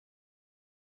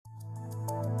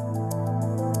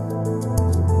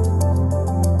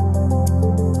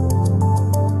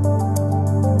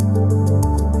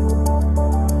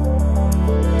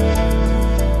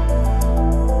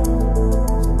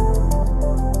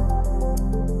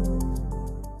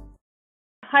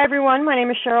Hi everyone, my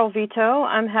name is Cheryl Vito.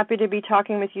 I'm happy to be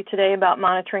talking with you today about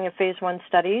monitoring of Phase 1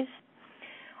 studies.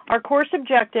 Our course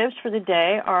objectives for the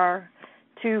day are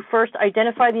to first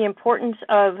identify the importance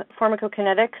of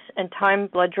pharmacokinetics and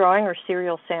timed blood drawing or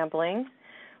serial sampling.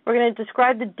 We're going to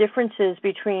describe the differences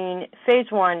between Phase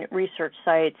 1 research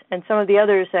sites and some of the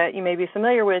others that you may be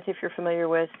familiar with if you're familiar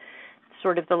with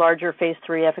sort of the larger Phase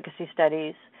 3 efficacy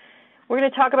studies. We're going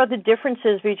to talk about the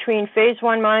differences between Phase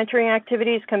 1 monitoring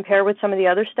activities compared with some of the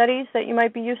other studies that you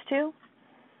might be used to.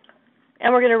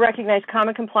 And we're going to recognize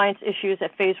common compliance issues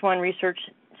at Phase 1 research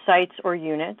sites or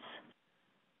units.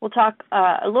 We'll talk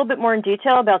a little bit more in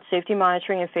detail about safety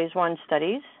monitoring in Phase 1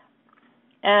 studies,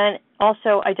 and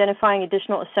also identifying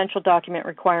additional essential document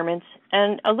requirements,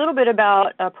 and a little bit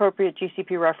about appropriate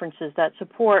GCP references that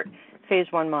support Phase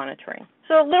 1 monitoring.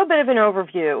 So a little bit of an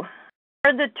overview.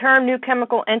 The term new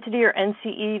chemical entity or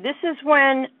NCE, this is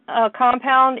when a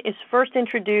compound is first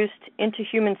introduced into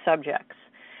human subjects.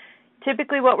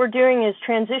 Typically what we're doing is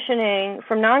transitioning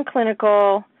from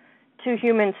non-clinical to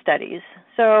human studies.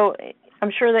 So I'm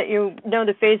sure that you know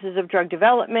the phases of drug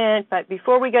development, but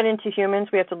before we get into humans,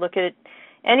 we have to look at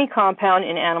any compound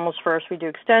in animals first. We do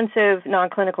extensive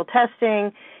non-clinical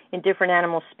testing in different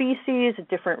animal species, at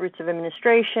different routes of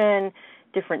administration,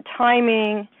 different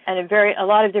timing, and a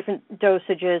lot of different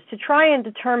dosages to try and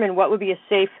determine what would be a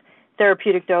safe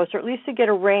therapeutic dose, or at least to get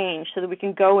a range so that we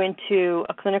can go into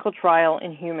a clinical trial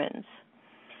in humans.